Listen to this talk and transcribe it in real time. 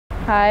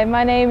Hi,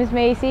 my name is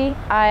Macy.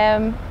 I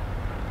am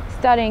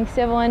studying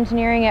civil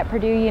engineering at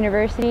Purdue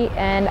University,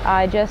 and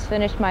I just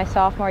finished my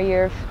sophomore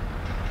year of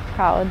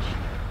college.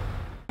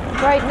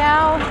 Right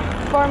now,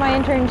 for my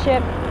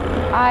internship,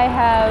 I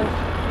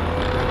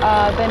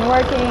have been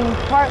working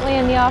partly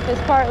in the office,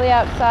 partly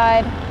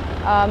outside.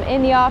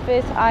 In the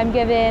office, I'm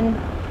given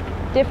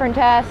different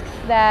tasks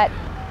that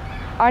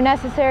are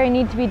necessary,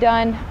 need to be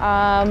done.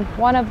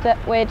 One of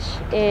which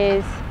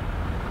is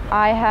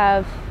I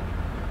have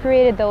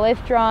created the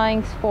lift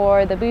drawings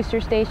for the booster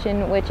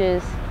station, which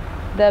is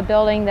the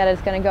building that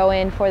is going to go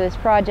in for this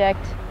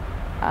project.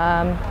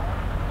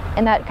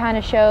 And that kind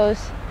of shows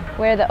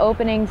where the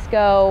openings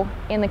go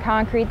in the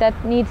concrete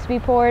that needs to be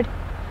poured,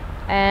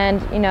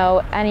 and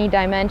any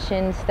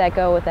dimensions that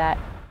go with that.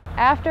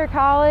 After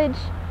college,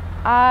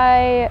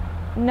 I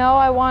know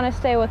I want to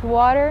stay with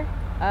water.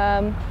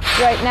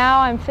 Right now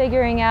I'm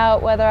figuring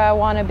out whether I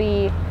want to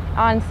be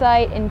on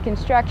site in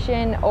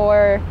construction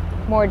or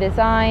more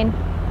design.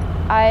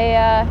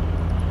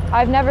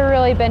 I've never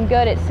really been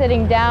good at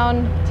sitting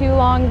down too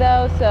long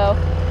though, so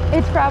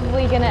it's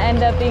probably going to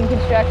end up being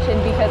construction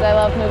because I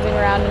love moving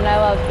around and I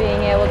love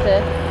being able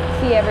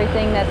to see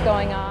everything that's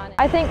going on.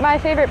 I think my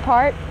favorite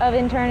part of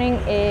interning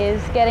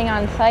is getting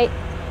on site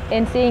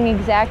and seeing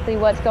exactly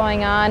what's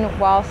going on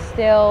while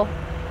still,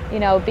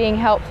 being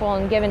helpful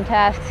and given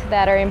tasks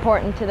that are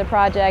important to the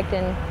project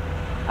and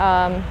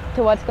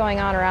to what's going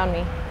on around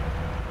me.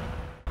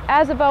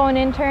 As a Bowen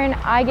intern,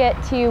 I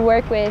get to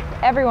work with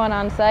everyone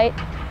on site,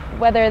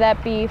 whether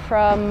that be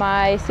from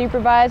my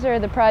supervisor or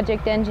the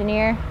project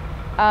engineer.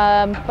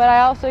 But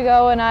I also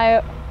go and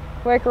I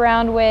work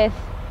around with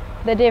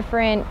the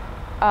different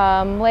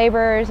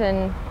laborers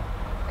and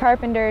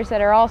carpenters that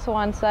are also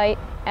on site,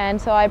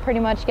 and so I pretty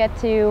much get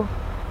to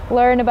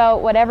learn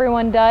about what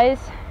everyone does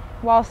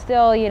while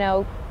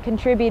still,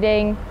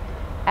 contributing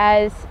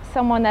as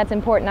someone that's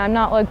important. I'm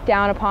not looked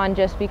down upon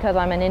just because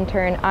I'm an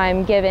intern.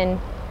 I'm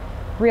given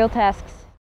real tasks